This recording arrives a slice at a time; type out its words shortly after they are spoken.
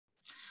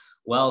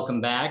Welcome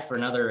back for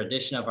another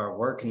edition of our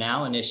Work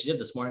Now initiative.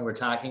 This morning, we're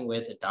talking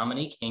with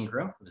Dominique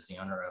Ingram, who is the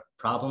owner of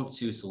Problem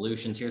to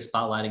Solutions, here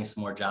spotlighting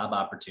some more job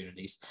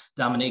opportunities.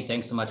 Dominique,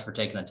 thanks so much for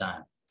taking the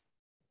time.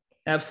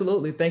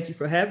 Absolutely. Thank you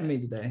for having me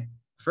today.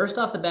 First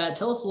off the bat,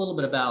 tell us a little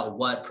bit about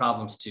what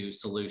Problems to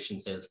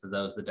Solutions is for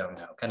those that don't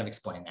know. Kind of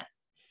explain that.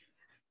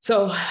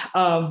 So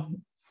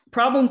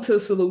Problem to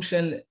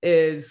Solution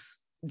is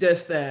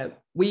just that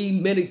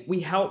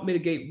we help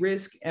mitigate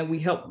risk and we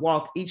help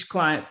walk each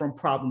client from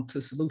problem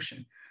to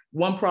solution,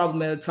 one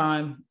problem at a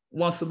time,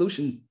 one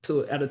solution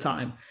at a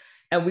time.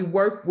 And we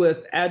work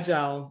with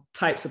agile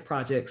types of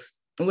projects.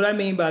 And what I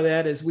mean by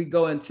that is we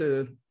go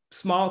into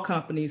small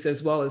companies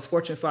as well as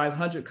Fortune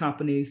 500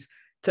 companies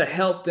to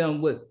help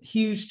them with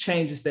huge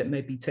changes that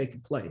may be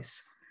taking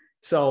place.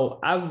 So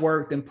I've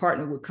worked and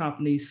partnered with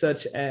companies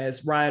such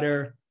as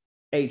Ryder,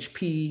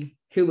 HP,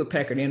 Hewlett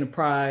Packard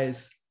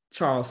Enterprise,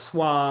 Charles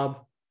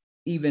Schwab,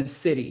 even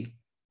Citi.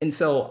 And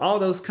so all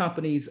those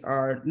companies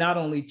are not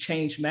only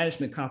change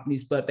management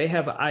companies, but they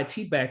have an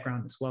IT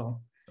background as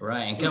well.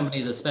 Right, and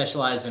companies that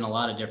specialize in a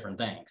lot of different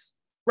things.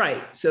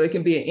 Right, so it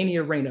can be in any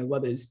arena,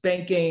 whether it's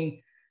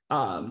banking,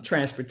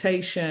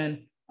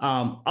 transportation,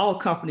 all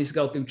companies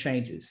go through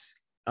changes.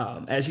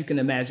 As you can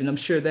imagine, I'm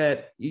sure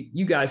that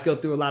you guys go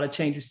through a lot of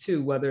changes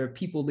too, whether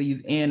people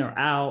leave in or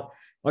out,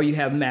 or you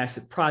have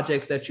massive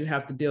projects that you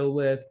have to deal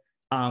with.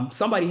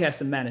 Somebody has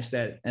to manage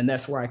that, and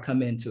that's where I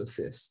come in to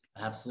assist.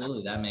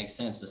 Absolutely, that makes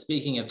sense. So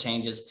speaking of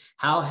changes,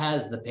 how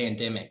has the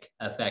pandemic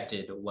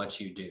affected what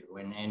you do,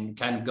 and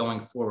kind of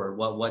going forward,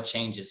 what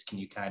changes can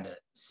you kind of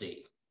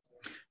see?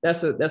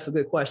 That's a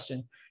good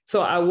question.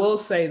 So I will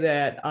say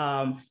that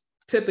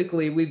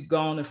typically we've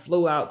gone and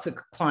flew out to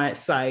client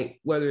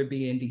site, whether it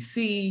be in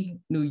DC,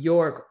 New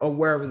York, or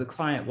wherever the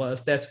client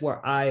was. That's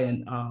where I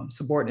and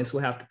subordinates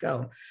will have to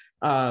go.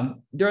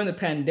 During the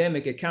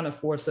pandemic, it kind of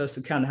forced us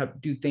to kind of have to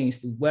do things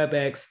through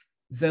WebEx,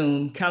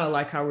 Zoom, kind of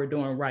like how we're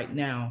doing right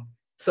now.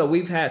 So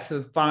we've had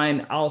to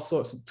find all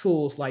sorts of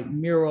tools like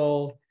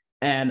Mural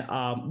and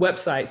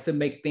websites to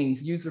make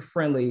things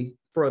user-friendly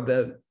for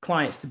the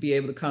clients to be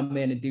able to come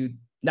in and do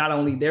not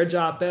only their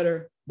job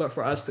better, but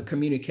for us to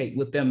communicate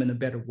with them in a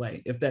better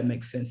way, if that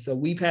makes sense. So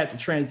we've had to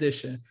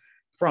transition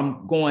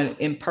from going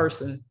in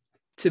person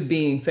to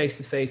being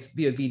face-to-face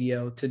via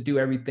video to do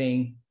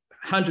everything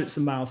hundreds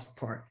of miles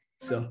apart.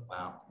 So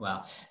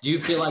wow. Do you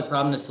feel like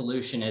Problem to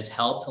Solution has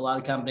helped a lot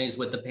of companies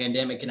with the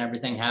pandemic and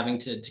everything, having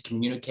to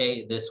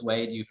communicate this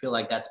way? Do you feel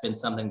like that's been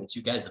something that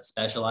you guys have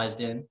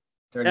specialized in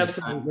during this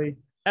time?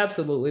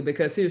 Absolutely.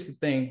 Because here's the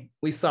thing,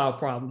 we solve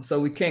problems. So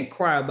we can't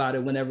cry about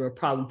it whenever a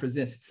problem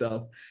presents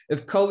itself.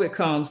 If COVID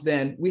comes,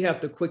 then we have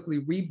to quickly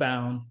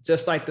rebound,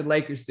 just like the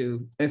Lakers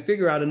do, and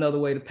figure out another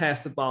way to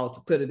pass the ball to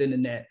put it in the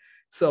net.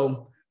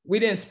 So we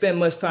didn't spend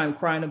much time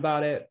crying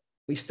about it.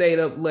 We stayed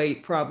up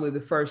late, probably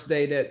the first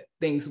day that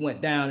things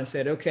went down, and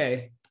said,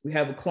 okay, we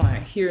have a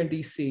client here in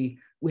DC.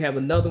 We have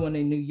another one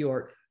in New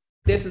York.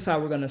 This is how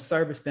we're going to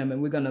service them.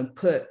 And we're going to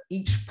put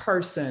each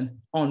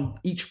person on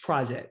each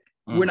project.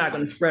 Mm-hmm. We're not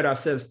going to spread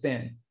ourselves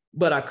thin,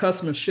 but our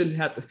customers shouldn't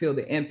have to feel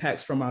the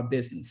impacts from our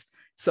business.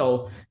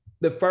 So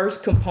the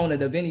first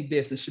component of any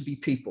business should be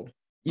people.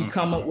 You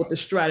come up with a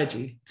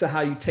strategy to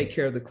how you take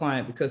care of the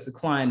client, because the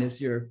client is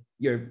your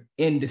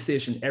end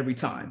decision every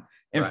time.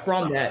 And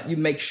from that, you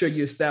make sure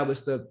you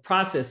establish the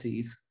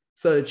processes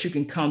so that you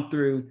can come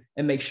through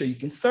and make sure you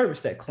can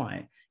service that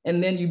client.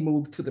 And then you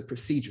move to the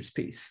procedures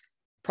piece.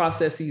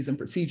 Processes and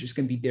procedures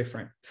can be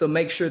different. So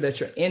make sure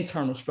that your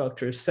internal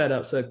structure is set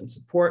up so it can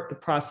support the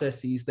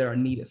processes that are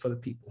needed for the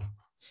people.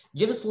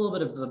 Give us a little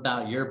bit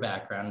about your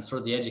background and sort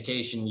of the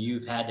education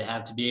you've had to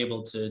have to be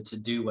able to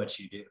do what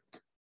you do.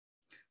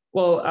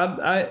 Well,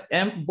 I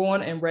am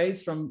born and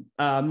raised from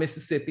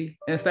Mississippi.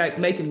 In fact,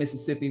 Macon,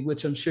 Mississippi,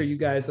 which I'm sure you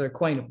guys are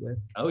acquainted with.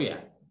 Oh, yeah.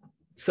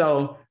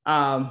 So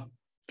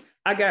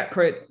I got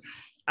credit,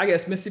 I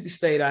guess, Mississippi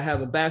State. I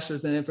have a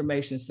bachelor's in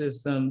information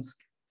systems,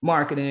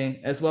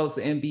 marketing, as well as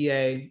the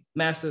MBA,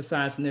 Master of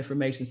Science in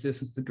Information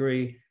Systems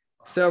degree,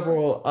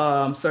 several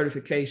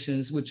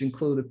certifications, which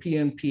include a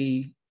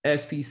PMP,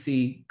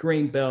 SPC,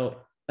 Green Belt,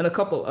 and a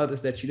couple of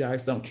others that you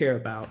guys don't care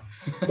about.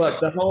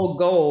 But the whole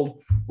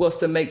goal was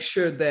to make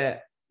sure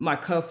that my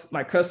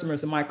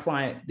customers and my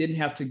client didn't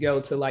have to go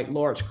to like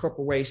large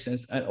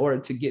corporations in order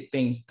to get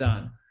things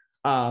done.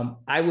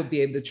 I would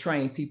be able to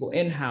train people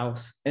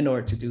in-house in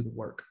order to do the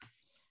work.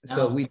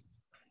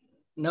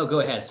 No, go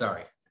ahead,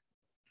 sorry.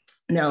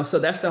 No, so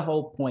that's the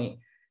whole point.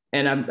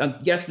 And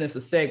I'm guessing it's a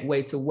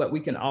segue to what we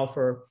can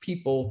offer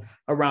people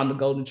around the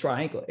Golden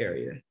Triangle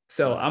area.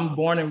 So I'm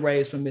born and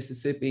raised from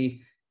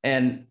Mississippi,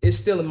 and it's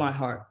still in my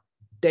heart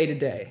day to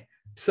day.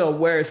 So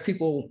whereas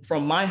people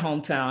from my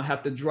hometown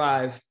have to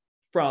drive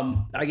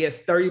from, I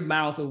guess, 30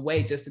 miles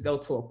away just to go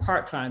to a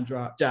part-time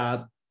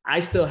job,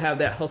 I still have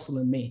that hustle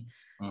in me.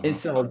 Mm-hmm. And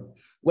so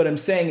what I'm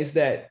saying is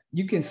that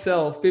you can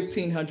sell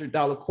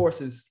 $1,500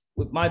 courses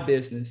with my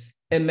business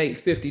and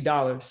make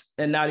 $50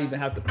 and not even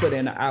have to put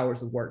in the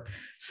hours of work.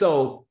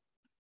 So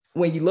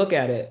when you look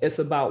at it, it's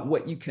about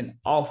what you can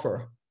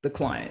offer the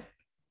client.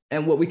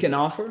 And what we can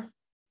offer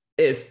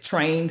is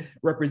trained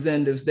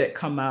representatives that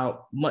come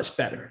out much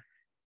better.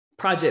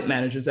 Project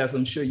managers, as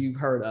I'm sure you've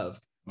heard of.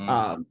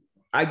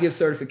 I give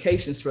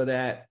certifications for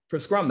that for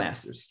Scrum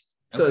Masters.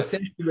 So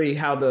essentially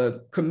how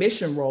the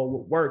commission role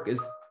would work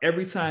is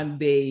every time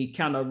they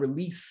kind of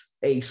release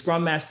a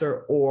Scrum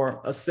Master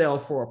or a sell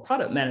for a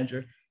product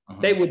manager,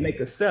 they would make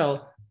a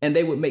sell and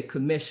they would make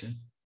commission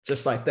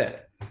just like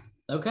that.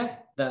 Okay,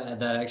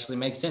 that actually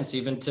makes sense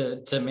even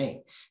to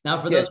me. Now,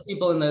 for those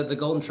people in the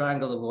Golden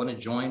Triangle that want to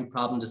join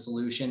Problem to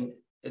Solution,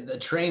 the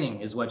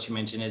training is what you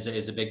mentioned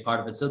is a big part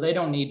of it. So they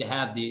don't need to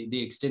have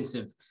the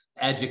extensive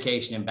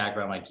education and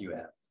background like you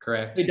have,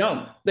 correct? They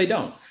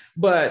don't.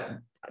 But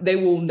they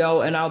will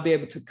know, and I'll be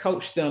able to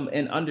coach them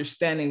in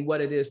understanding what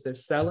it is they're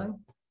selling.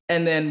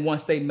 And then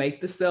once they make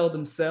the sell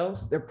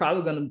themselves, they're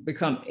probably going to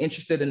become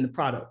interested in the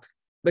product.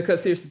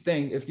 Because here's the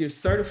thing, if you're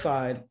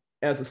certified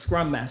as a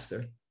Scrum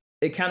Master,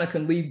 it kind of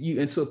can lead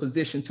you into a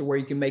position to where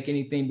you can make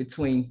anything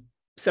between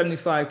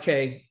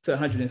 75K to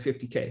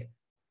 150K.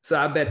 So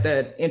I bet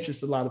that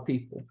interests a lot of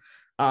people.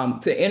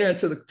 To enter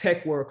into the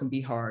tech world can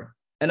be hard.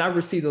 And I've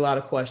received a lot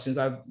of questions.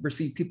 I've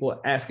received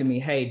people asking me,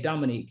 hey,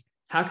 Dominique,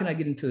 how can I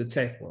get into the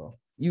tech world?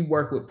 You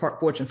work with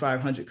Fortune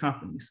 500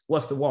 companies.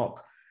 What's the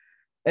walk?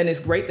 And it's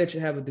great that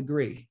you have a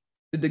degree.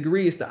 The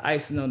degree is the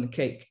icing on the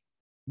cake,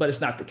 but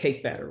it's not the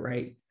cake batter,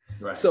 right?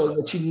 Right. So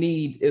what you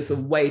need is a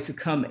way to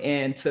come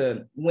in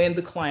to win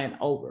the client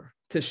over,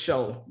 to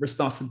show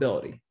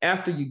responsibility.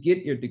 After you get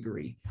your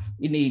degree,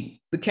 you need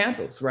the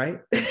candles,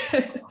 right?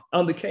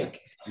 On the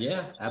cake.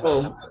 Yeah,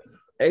 absolutely.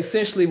 So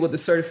essentially what the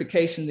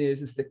certification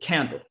is the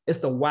candle. It's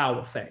the wow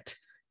effect.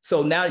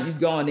 So now you've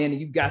gone in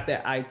and you've got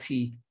that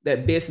IT,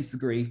 that business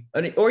degree,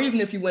 or even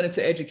if you went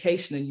into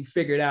education and you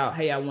figured out,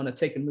 hey, I want to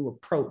take a new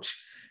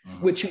approach.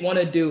 What you want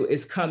to do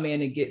is come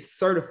in and get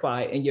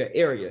certified in your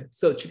area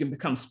so that you can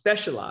become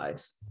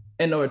specialized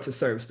in order to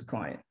service the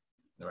client.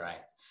 Right.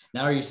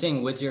 Now, are you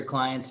seeing with your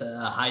clients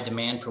a high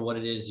demand for what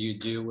it is you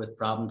do with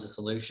Problem to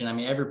Solution? I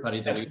mean,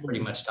 everybody that we pretty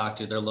much talk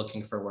to, they're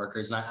looking for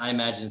workers. And I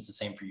imagine it's the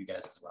same for you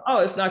guys as well. Oh,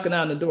 it's knocking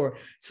on the door.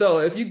 So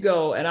if you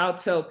go, and I'll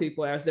tell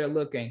people as they're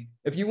looking,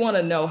 if you want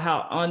to know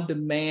how on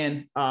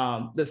demand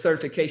the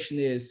certification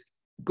is,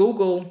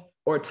 Google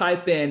or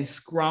type in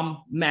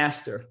Scrum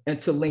Master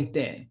into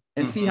LinkedIn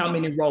and see how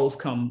many roles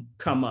come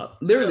up.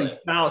 Literally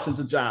thousands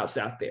of jobs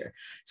out there.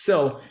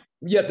 So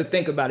you have to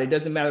think about it. It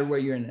doesn't matter where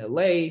you're in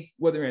LA,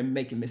 whether you're in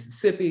Macon,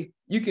 Mississippi,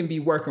 you can be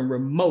working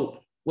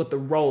remote with a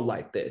role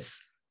like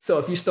this. So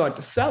if you start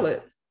to sell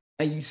it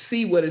and you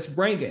see what it's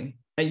bringing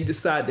and you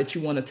decide that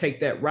you want to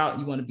take that route,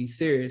 you want to be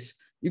serious,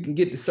 you can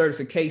get the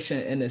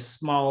certification in as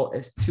small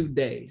as 2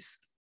 days.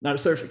 Now the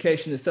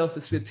certification itself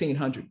is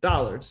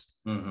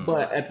 $1,500,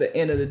 but at the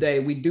end of the day,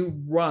 we do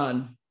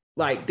run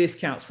like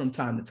discounts from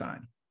time to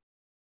time.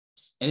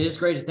 And it is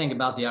great to think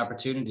about the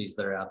opportunities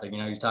that are out there. You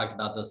know, you talked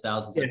about those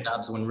thousands of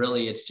jobs when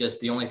really it's just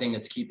the only thing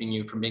that's keeping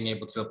you from being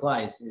able to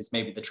apply is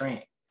maybe the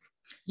training.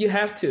 You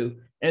have to.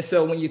 And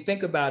so when you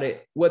think about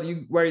it, whether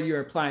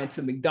you're applying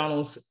to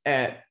McDonald's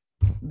at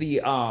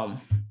the,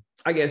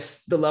 I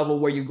guess, the level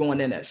where you're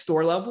going in at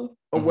store level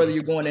or whether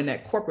you're going in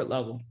at corporate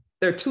level,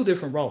 there are two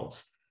different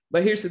roles.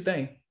 But here's the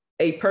thing.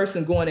 A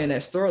person going in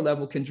at store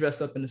level can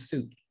dress up in a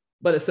suit,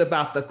 but it's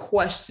about the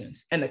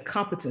questions and the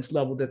competence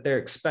level that they're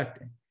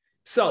expecting.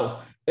 So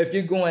if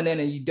you're going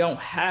in and you don't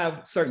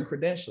have certain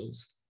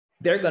credentials,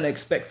 they're going to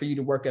expect for you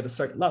to work at a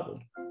certain level.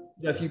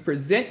 If you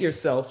present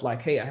yourself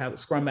like, hey, I have a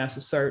Scrum Master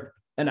cert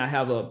and I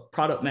have a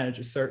product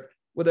manager cert,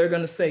 well, they're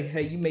going to say,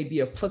 hey, you may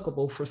be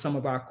applicable for some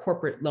of our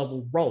corporate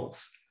level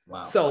roles.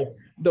 Wow. So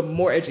the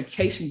more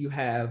education you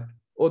have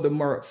or the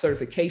more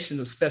certification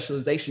or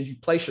specializations you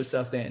place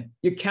yourself in,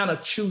 you're kind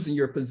of choosing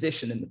your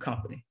position in the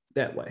company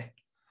that way.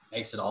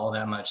 Makes it all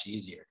that much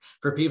easier.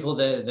 For people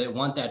that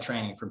want that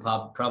training from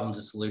Problem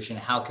to Solution,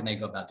 how can they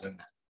go about doing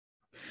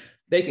that?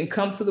 They can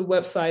come to the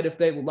website if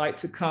they would like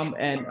to come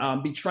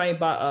and be trained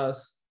by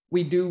us.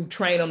 We do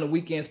train on the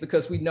weekends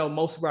because we know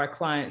most of our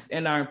clients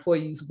and our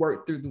employees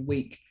work through the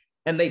week,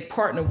 and they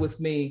partner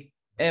with me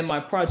and my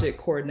project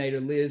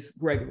coordinator, Liz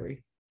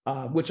Gregory,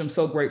 which I'm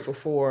so grateful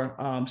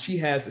for. She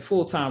has a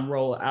full-time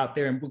role out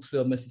there in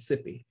Brooksville,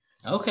 Mississippi.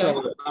 Okay.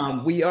 So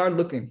we are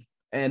looking.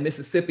 And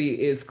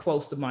Mississippi is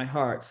close to my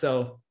heart.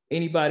 So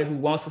anybody who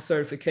wants a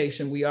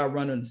certification, we are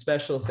running a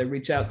special. If they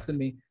reach out to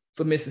me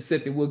for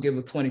Mississippi, we'll give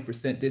a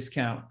 20%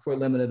 discount for a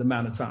limited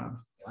amount of time.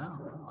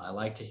 Wow, I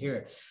like to hear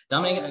it.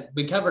 Dominique,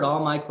 we covered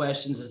all my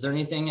questions. Is there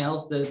anything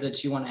else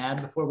that you want to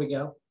add before we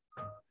go?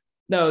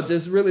 No,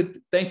 just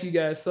really thank you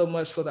guys so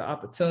much for the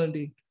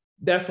opportunity.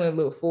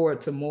 Definitely look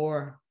forward to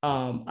more.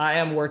 I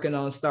am working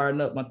on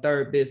starting up my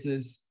third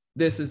business.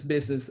 This is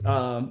business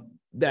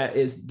that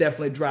is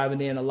definitely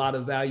driving in a lot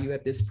of value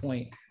at this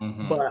point.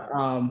 But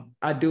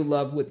I do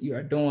love what you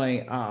are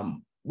doing.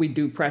 We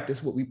do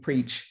practice what we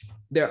preach.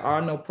 There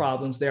are no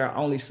problems. There are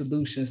only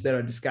solutions that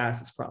are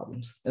disguised as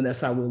problems. And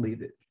that's how we'll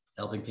leave it.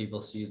 Helping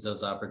people seize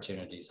those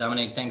opportunities.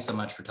 Dominique, thanks so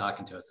much for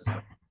talking to us this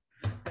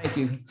morning. Thank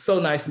you. So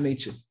nice to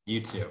meet you. You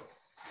too.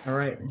 All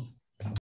right.